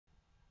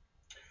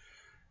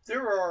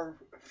There are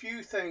a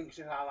few things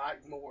that I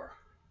like more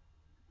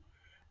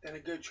than a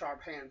good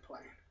sharp hand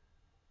plane.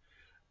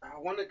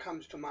 One that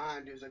comes to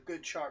mind is a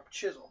good sharp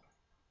chisel,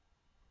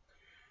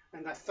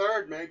 and the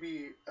third may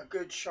be a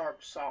good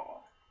sharp saw.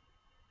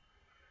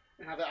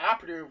 Now, the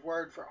operative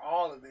word for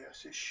all of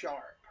this is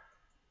sharp.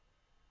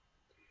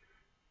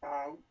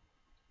 Uh,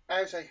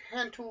 as a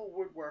hand tool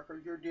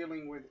woodworker, you're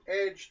dealing with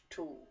edged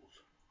tools,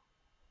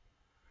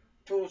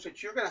 tools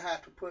that you're going to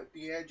have to put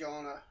the edge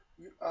on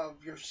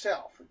of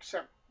yourself,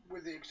 except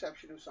with the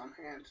exception of some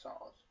hand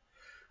saws.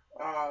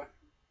 Uh,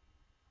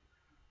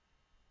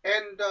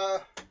 and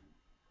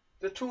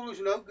the tool is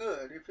no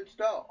good if it's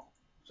dull.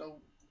 So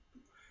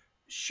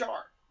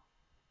sharp,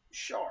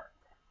 sharp,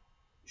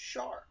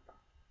 sharp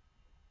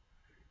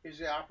is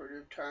the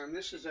operative term.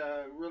 This is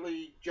a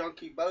really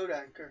junky boat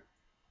anchor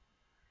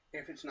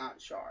if it's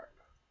not sharp,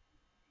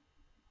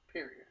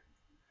 period.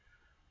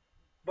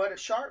 But a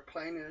sharp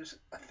plane is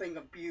a thing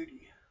of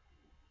beauty.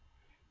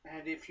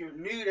 And if you're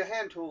new to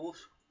hand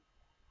tools,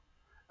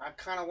 I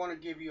kind of want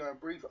to give you a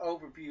brief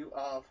overview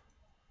of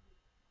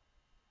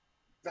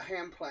the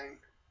hand plane,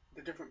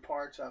 the different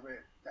parts of it,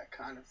 that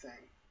kind of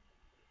thing.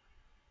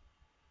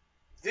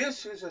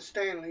 This is a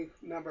Stanley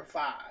number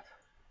 5.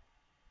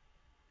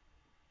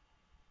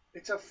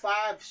 It's a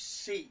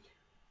 5C.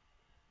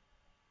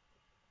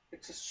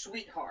 It's a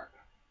sweetheart.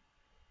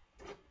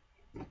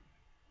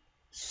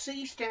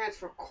 C stands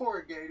for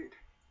corrugated.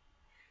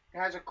 It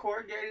has a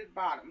corrugated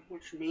bottom,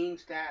 which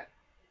means that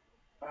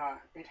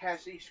it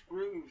has these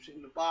grooves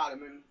in the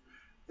bottom, and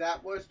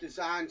that was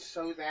designed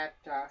so that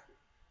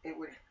it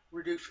would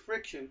reduce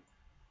friction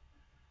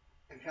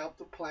and help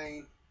the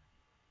plane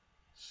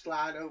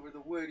slide over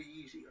the wood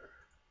easier.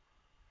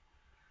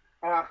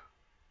 Uh,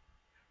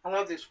 I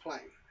love this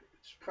plane.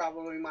 It's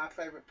probably my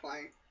favorite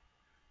plane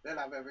that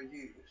I've ever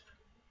used.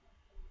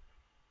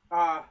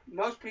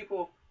 Most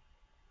people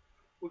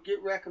would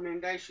get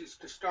recommendations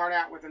to start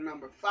out with a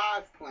number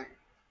 5 plane.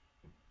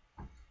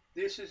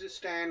 This is a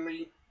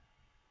Stanley,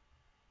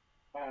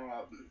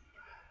 I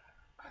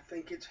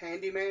think it's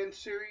Handyman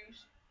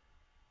series.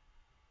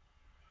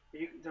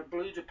 The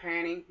blue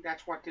Japanning,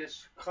 that's what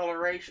this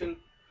coloration,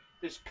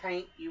 this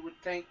paint, you would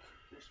think,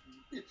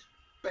 it's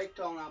baked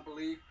on, I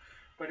believe,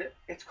 but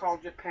it's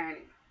called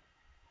Japanning.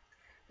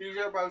 These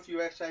are both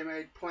USA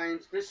made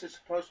planes. This is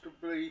supposed to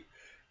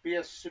be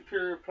a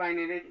superior plane,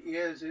 and it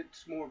is.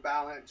 It's more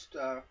balanced.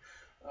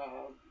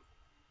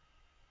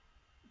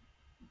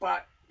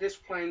 But this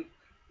plane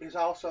is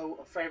also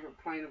a favorite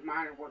plane of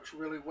mine. It works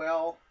really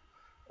well.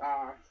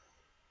 Uh,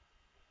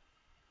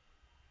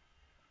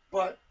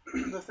 but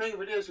the thing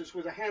of it is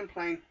with a hand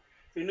plane,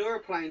 the newer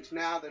planes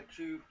now that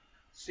you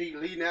see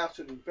Lee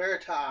Nelson,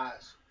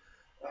 Veritas,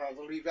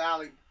 the Lee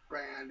Valley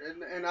brand,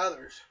 and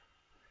others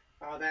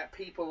that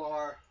people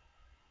are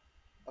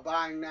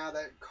buying now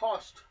that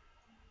cost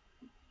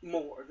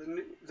more.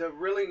 The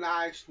really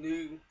nice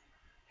new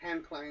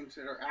hand planes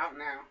that are out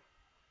now.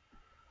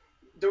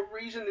 The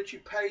reason that you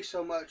pay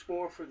so much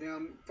more for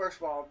them, first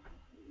of all,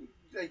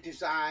 the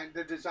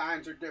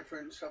designs are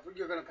different, so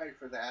you're going to pay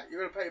for that.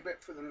 You're going to pay a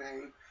bit for the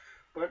name,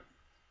 but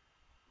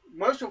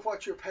most of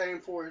what you're paying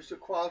for is the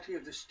quality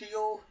of the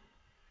steel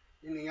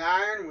in the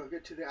iron. We'll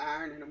get to the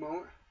iron in a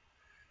moment,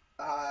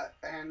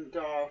 and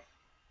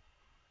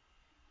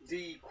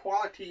the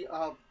quality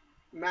of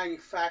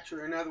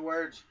manufacture. In other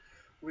words,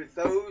 with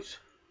those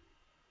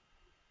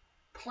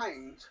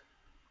planes,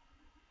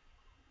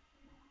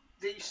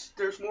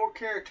 there's more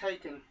care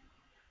taken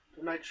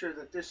to make sure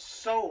that this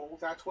sole,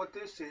 that's what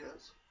this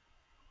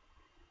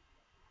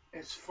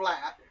is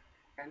flat,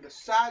 and the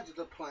sides of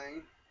the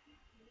plane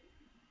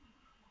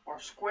are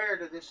square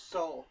to this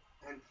sole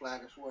and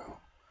flat as well.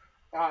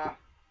 Uh,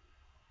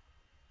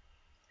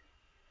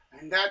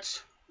 and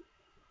that's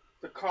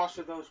the cost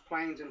of those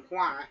planes and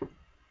why,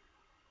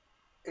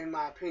 in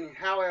my opinion.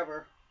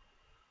 However,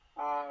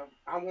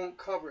 I won't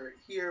cover it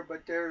here,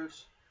 but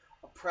there's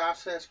a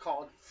process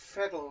called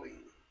fettling,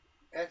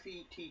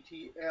 Fettling,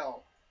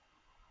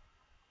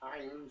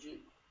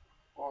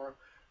 or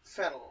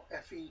fettle,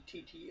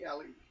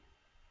 Fettle.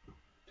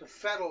 To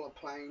fettle a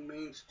plane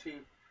means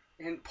to,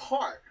 in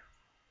part,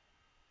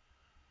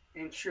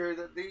 ensure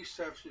that these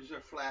surfaces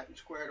are flat and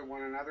square to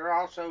one another.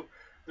 Also,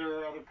 there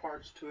are other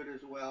parts to it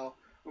as well,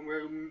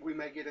 and we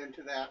may get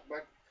into that.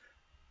 But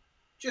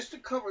just to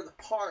cover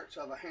the parts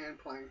of a hand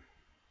plane,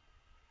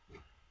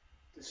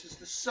 this is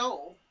the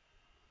sole,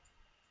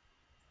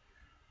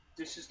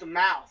 this is the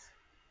mouth,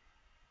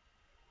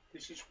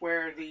 this is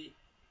where the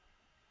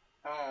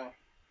uh,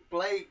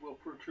 blade will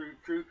protrude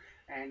through,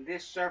 and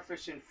this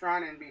surface in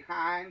front and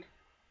behind,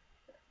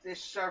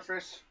 this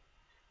surface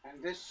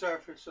and this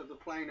surface of the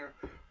plane are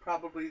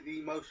probably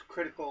the most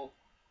critical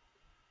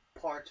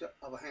parts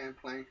of a hand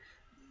plane.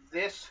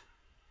 This,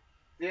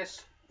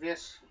 this,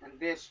 and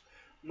this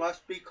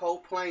must be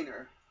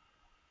coplanar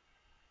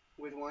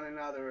with one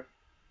another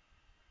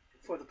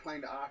for the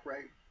plane to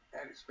operate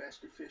at its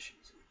best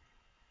efficiency.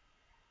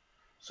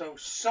 So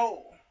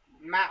sole,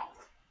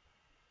 mouth.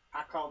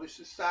 I call this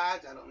the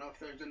sides. I don't know if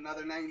there's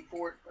another name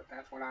for it, but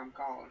that's what I'm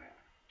calling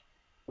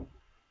it.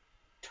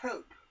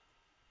 tote,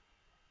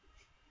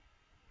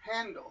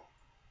 handle,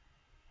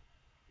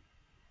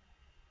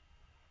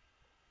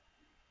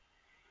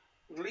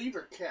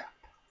 lever cap,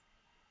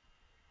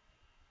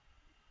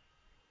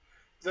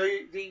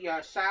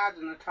 the sides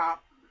and the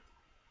top,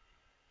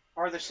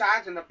 or the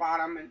sides and the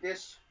bottom, and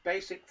this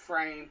basic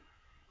frame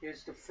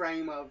is the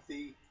frame of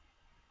the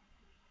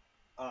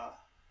uh,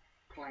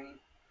 plane.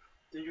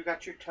 Then you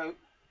got your tote,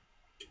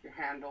 your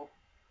handle,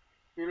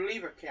 your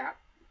lever cap.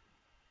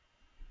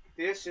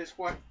 This is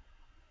what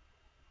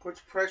puts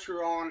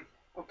pressure on.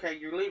 Okay,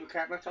 your lever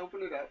cap. Let's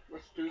open it up.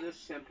 Let's do this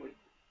simply.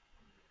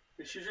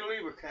 This is your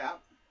lever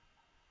cap.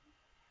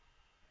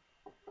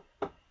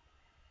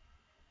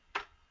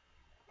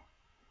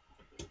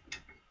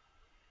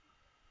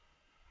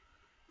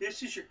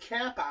 This is your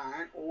cap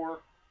iron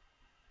or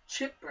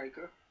chip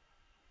breaker.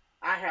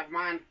 I have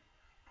mine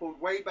pulled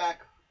way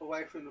back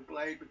away from the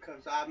blade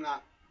because I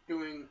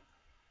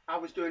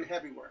was doing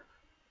heavy work,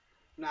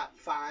 not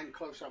fine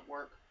close-up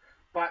work.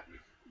 But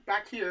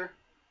back here,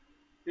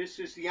 this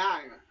is the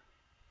iron,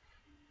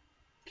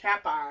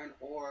 cap iron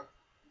or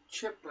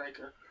chip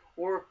breaker,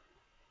 or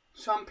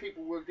some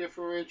people will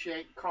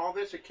differentiate, call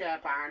this a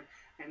cap iron,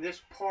 and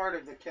this part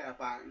of the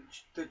cap iron,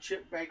 the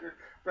chip breaker,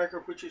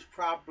 which is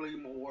probably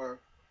more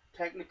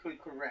technically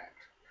correct.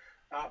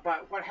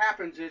 But what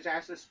happens is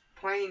as the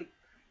plane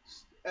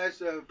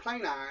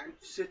iron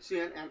sits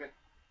in and the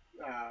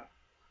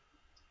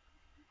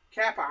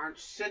cap iron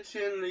sits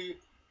in the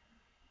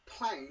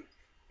plane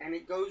and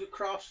it goes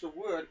across the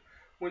wood.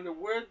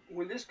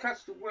 When this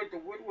cuts the wood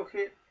will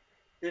hit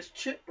this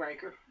chip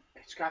breaker.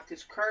 It's got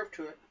this curve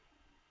to it,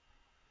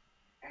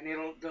 and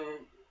the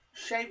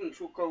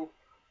shavings will go.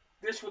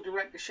 This will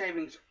direct the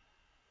shavings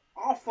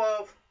off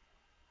of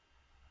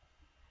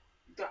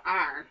the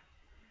iron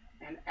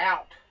and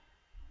out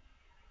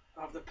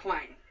of the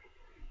plane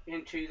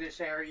into this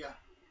area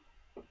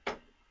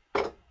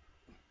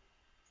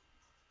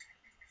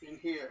in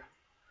here,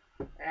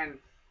 and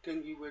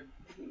then you would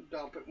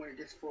dump it when it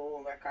gets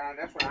full.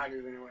 That's what I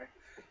do anyway.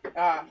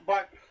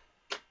 But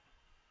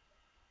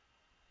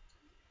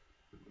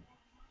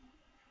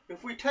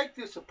if we take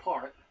this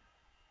apart,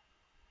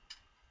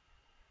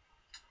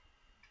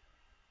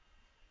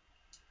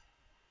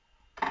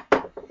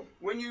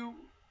 when you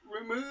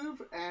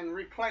remove and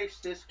replace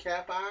this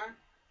cap iron,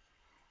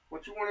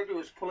 what you want to do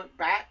is pull it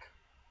back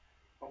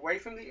away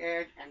from the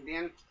edge and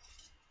then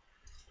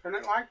turn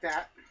it like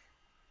that,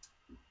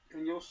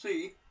 and you'll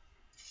see.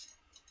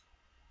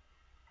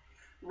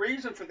 The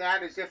reason for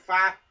that is if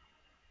I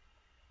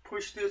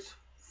push this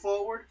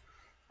forward,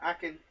 I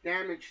can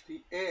damage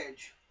the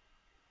edge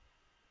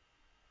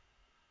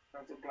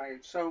of the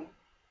blade. So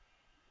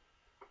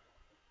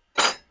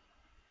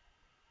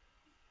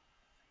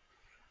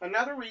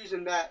another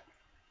reason that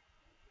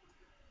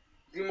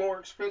the more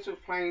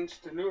expensive planes,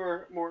 the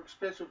newer, more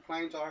expensive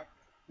planes are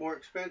more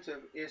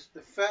expensive is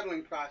the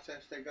fettling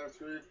process they go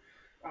through.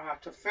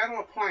 To fettle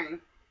a plane,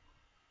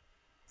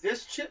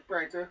 this chip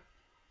breaker,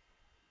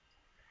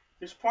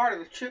 this part of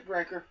the chip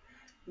breaker,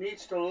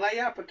 needs to lay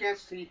up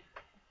against the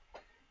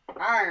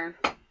iron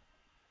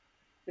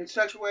in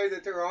such a way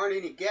that there aren't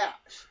any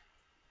gaps,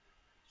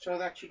 so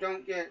that you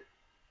don't get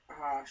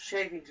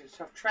shavings and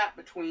stuff trapped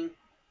between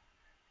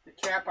the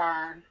cap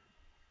iron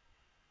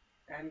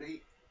and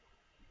the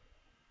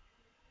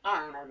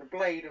iron or the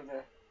blade of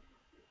the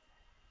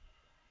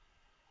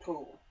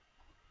tool.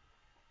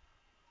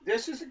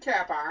 This is the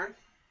cap iron.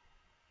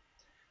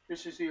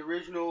 This is the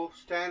original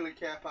Stanley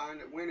cap iron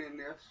that went in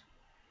this.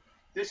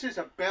 This is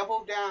a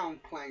bevel down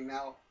plane.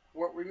 Now,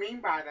 what we mean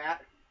by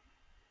that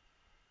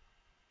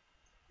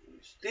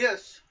is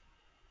this.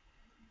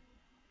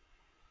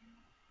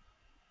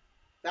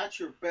 That's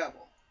your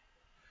bevel.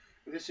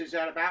 This is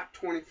at about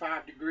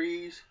 25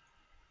 degrees.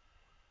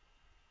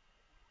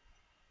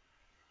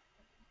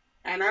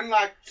 And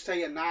unlike,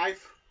 say, a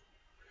knife,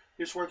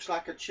 this works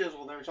like a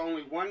chisel. There's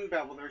only one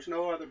bevel. There's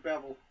no other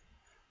bevel.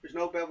 There's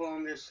no bevel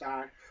on this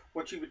side.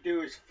 What you would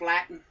do is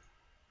flatten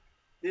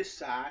this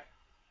side,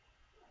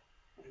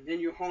 and then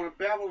you hone a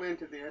bevel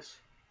into this.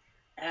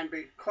 And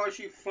because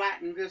you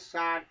flatten this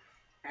side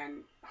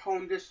and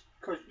hone this,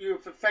 because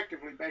you've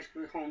effectively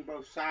basically honed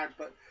both sides,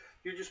 but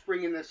you're just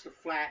bringing this to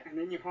flat, and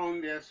then you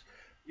hone this,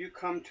 you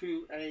come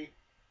to a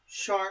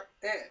sharp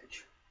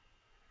edge.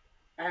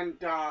 And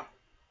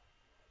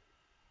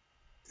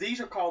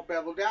these are called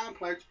bevel down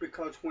plates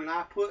because when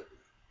I put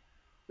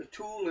the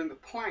tool in the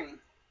plane,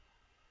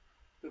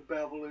 the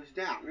bevel is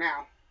down.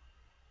 Now,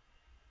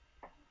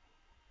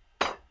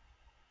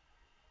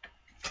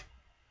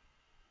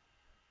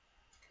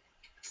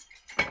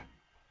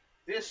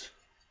 this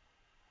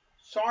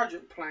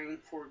Sergeant plane,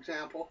 for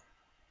example,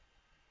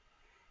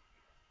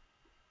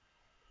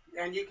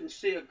 and you can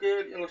see a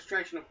good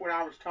illustration of what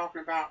I was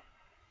talking about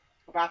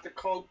the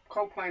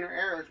coplanar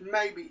errors.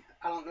 Maybe,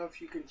 I don't know if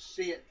you can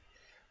see it,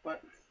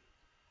 but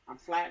I'm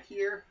flat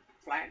here,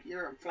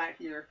 I'm flat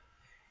here,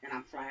 and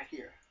I'm flat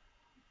here.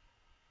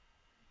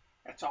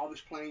 That's all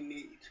this plane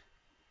needs.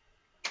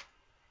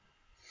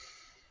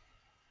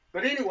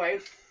 But anyway,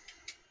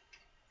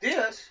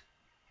 this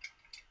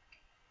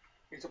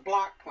It's a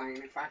block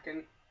plane. If I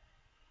can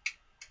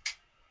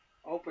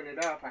open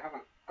it up, I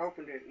haven't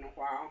opened it in a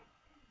while.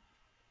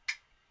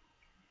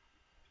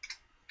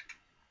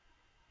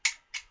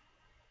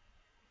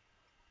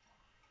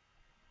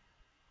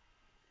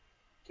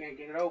 Can't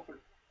get it open.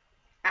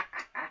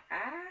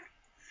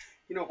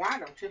 You know why,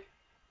 don't you?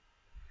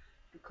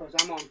 Because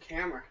I'm on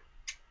camera.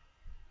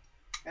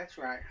 That's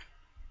right.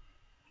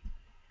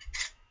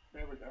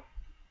 There we go.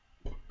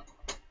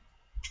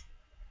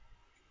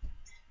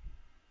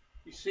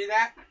 You see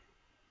that?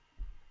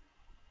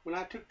 When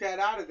I took that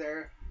out of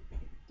there,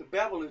 the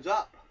bevel is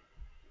up.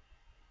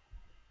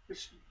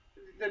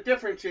 The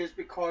difference is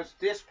because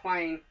this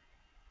plane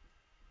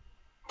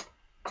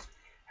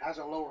has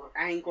a lower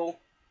angle.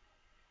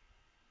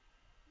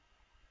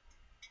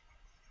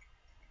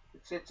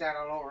 It sits at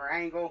a lower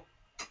angle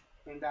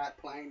than that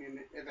plane, and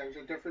there's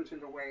a difference in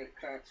the way it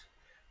cuts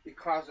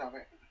because of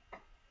it.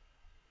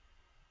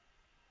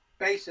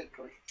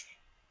 Basically.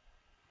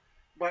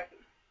 But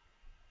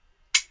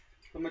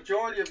the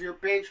majority of your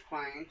bench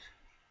planes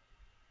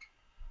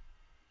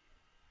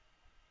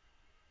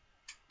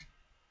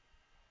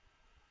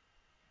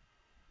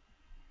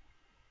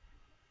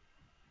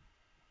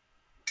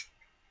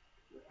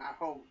I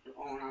hold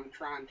on. I'm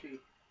trying to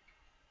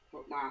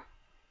put my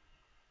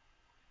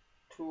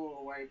tool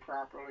away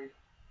properly.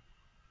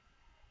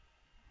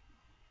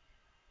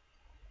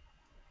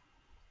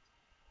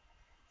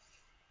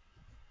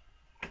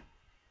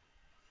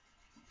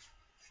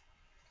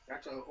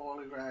 That's an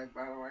oily rag,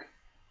 by the way.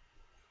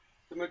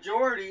 The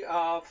majority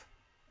of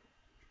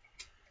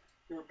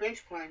your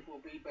bench planes will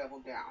be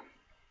beveled down.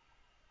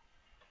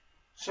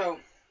 So,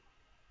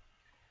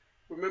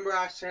 remember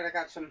I said I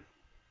got some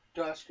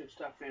dust and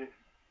stuff in it.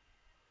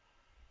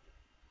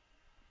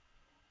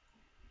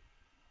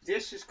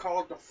 This is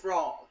called the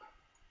frog.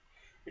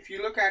 If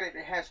you look at it,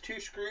 it has two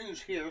screws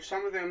here.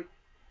 Some of them,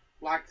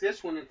 like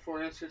this one,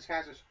 for instance,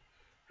 has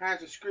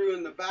a screw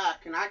in the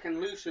back, and I can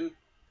loosen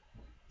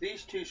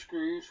these two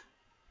screws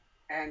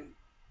and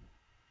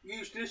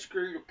use this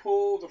screw to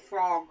pull the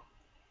frog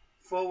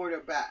forward or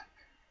back.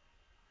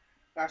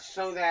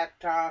 So that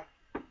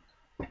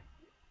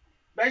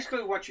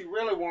basically what you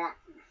really want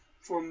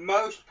for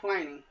most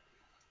planing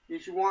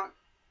is you want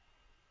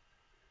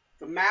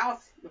the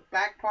mouth, the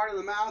back part of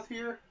the mouth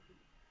here,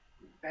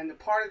 and the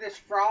part of this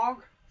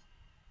frog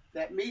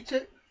that meets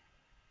it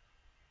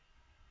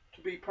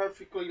to be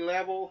perfectly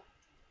level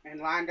and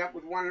lined up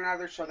with one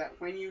another, so that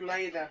when you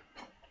lay the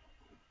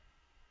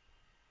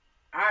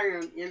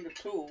iron in the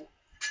tool,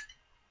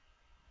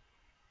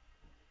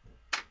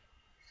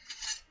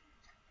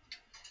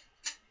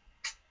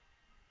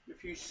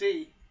 if you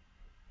see,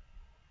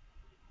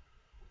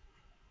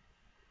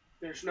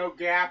 there's no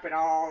gap at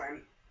all,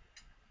 and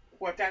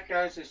what that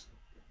does is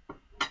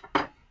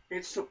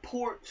it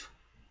supports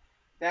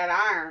that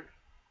iron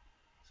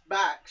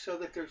back so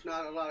that there's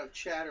not a lot of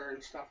chatter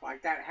and stuff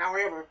like that.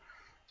 However,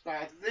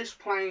 this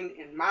plane,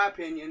 in my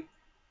opinion,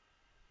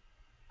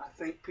 I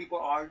think people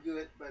argue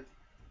it, but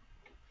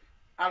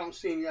I don't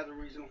see any other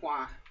reason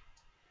why.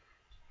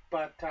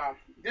 But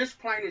this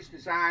plane is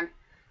designed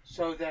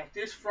so that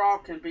this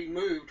frog can be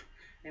moved,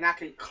 and I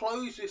can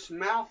close this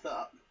mouth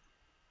up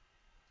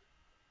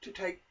to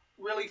take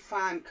really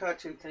fine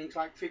cuts in things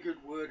like figured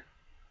wood,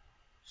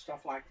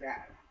 stuff like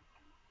that.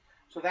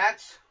 So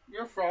that's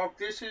your frog.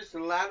 This is the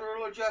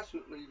lateral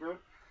adjustment lever.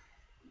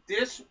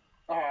 This,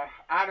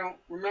 I don't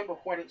remember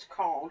what it's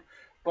called,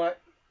 but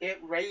it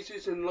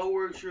raises and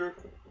lowers your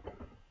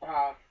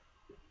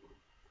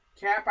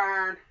cap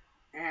iron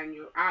and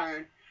your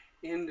iron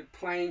in the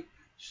plane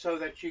so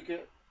that you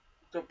get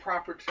the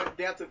proper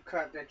depth of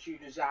cut that you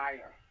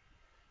desire.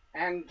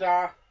 And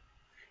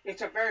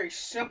it's a very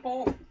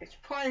simple, it's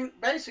plain,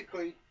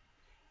 basically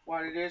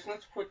what it is.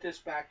 Let's put this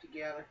back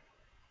together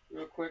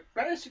real quick.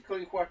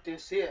 Basically what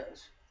this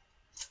is,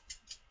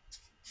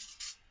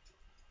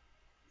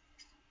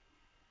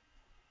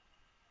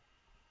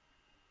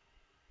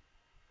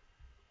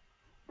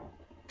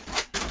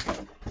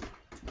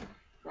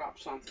 drop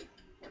something,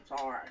 that's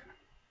alright.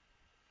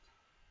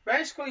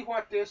 Basically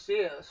what this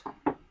is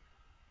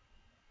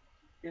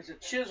a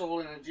chisel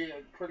and a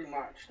jig, pretty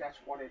much. That's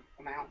what it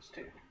amounts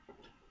to.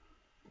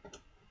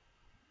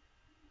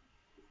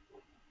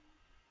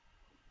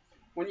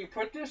 When you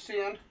put this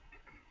in,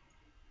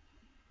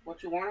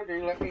 what you want to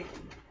do, let me,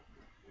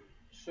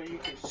 so you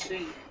can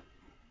see,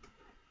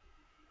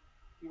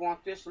 you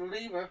want this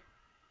lever,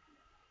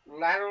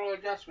 lateral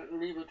adjustment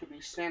lever, to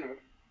be centered.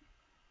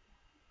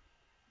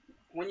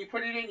 When you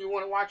put it in, you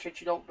want to watch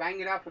that you don't bang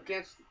it up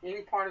against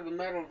any part of the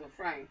metal of the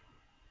frame.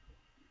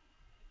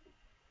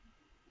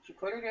 So you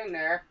put it in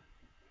there.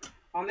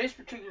 On this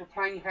particular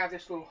plane, you have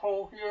this little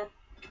hole here.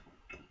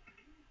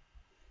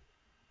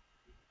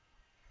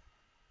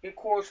 It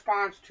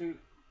corresponds to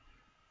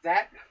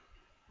that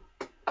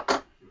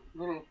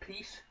little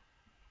piece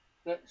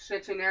that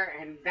sits in there,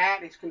 and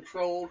that is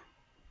controlled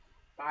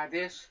by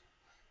this,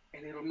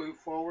 and it'll move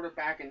forward or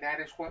back, and that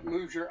is what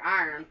moves your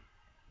iron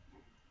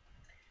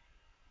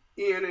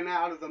in and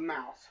out of the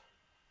mouth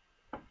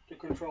to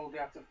control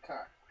depth of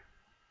cut.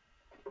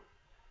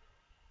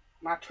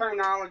 my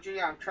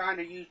terminology, I'm trying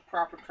to use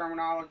proper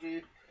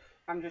terminology.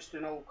 I'm just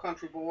an old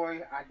country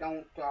boy. I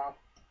don't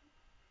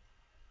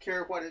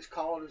care what it's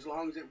called as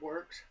long as it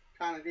works,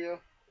 kind of deal.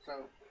 So,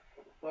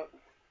 but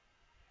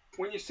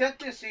when you set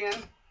this in,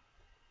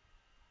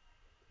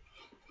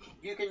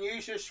 you can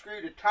use this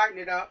screw to tighten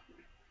it up.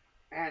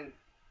 And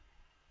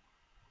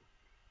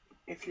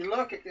if you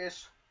look at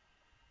this,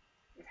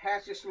 it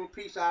has this little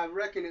piece. I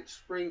reckon it's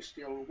spring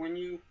steel. When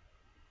you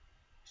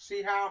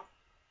see how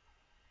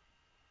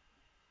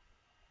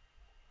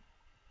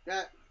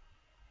that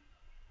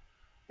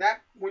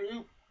when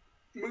you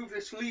move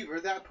this lever,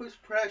 that puts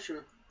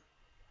pressure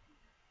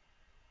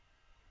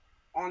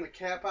on the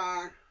cap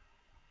iron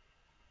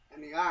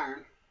and the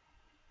iron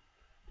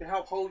to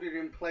help hold it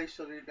in place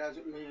so that it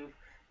doesn't move,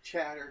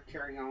 chatter,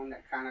 carry on,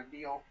 that kind of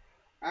deal.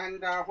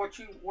 And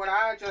what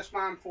I adjust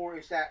mine for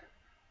is that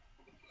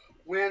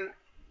when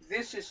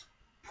this is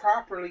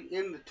properly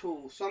in the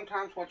tool,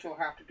 sometimes what you'll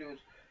have to do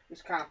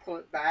is kind of pull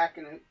it back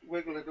and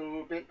wiggle it a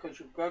little bit, because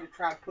you'll go to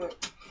try to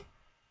put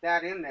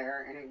that in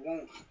there and it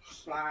won't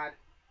slide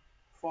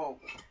forward.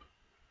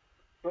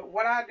 But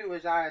what I do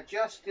is I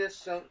adjust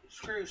this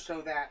screw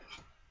so that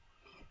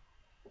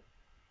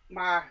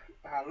my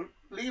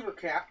lever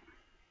cap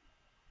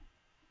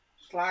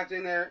slides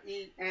in there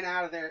and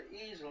out of there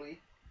easily,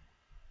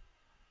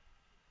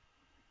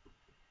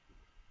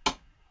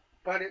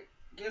 but it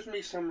gives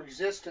me some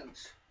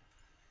resistance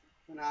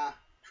when I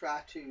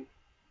try to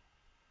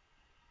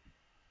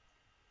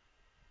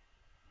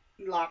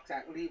lock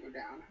that lever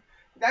down.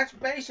 That's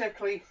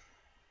basically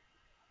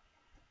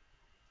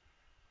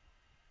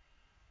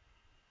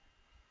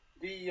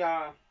the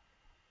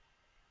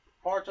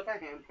parts of a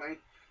hand plane.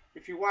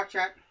 If you watch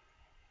that,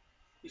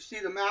 you see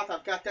the mouth,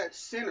 I've got that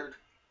centered,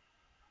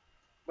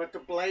 but the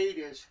blade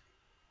is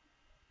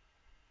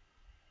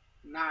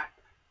not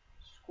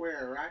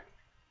square, right?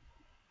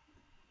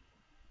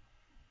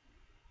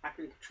 I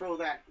can control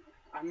that.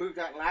 I move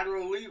that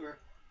lateral lever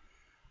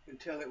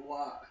until it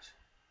was.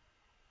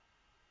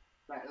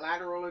 That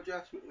lateral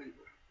adjustment lever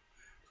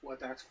is what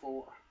that's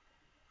for.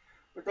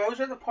 But those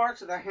are the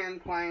parts of the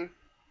hand plane.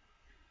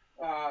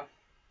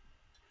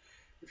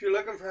 If you're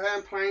looking for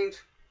hand planes,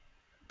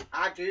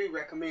 I do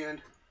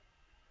recommend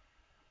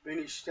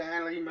vintage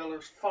Stanley,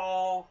 Miller's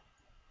Fall.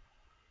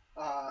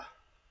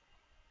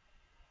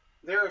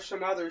 There are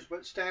some others,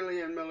 but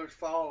Stanley and Miller's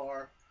Fall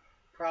are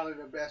probably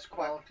the best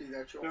quality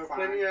that you'll find. There are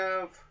plenty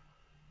of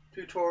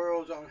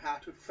tutorials on how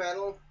to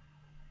fettle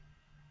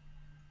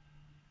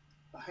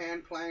a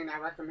hand plane. I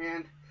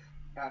recommend,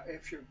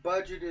 if your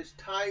budget is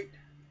tight,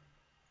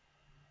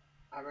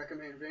 I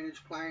recommend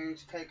vintage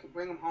planes.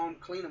 Bring them home,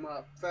 clean them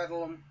up,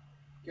 fettle them,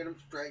 get them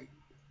straight,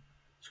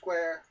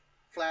 square,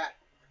 flat,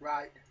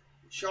 right,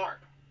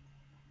 sharp.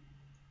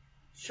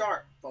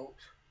 Sharp,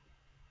 folks.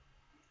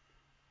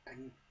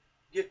 And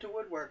get to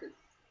woodworking.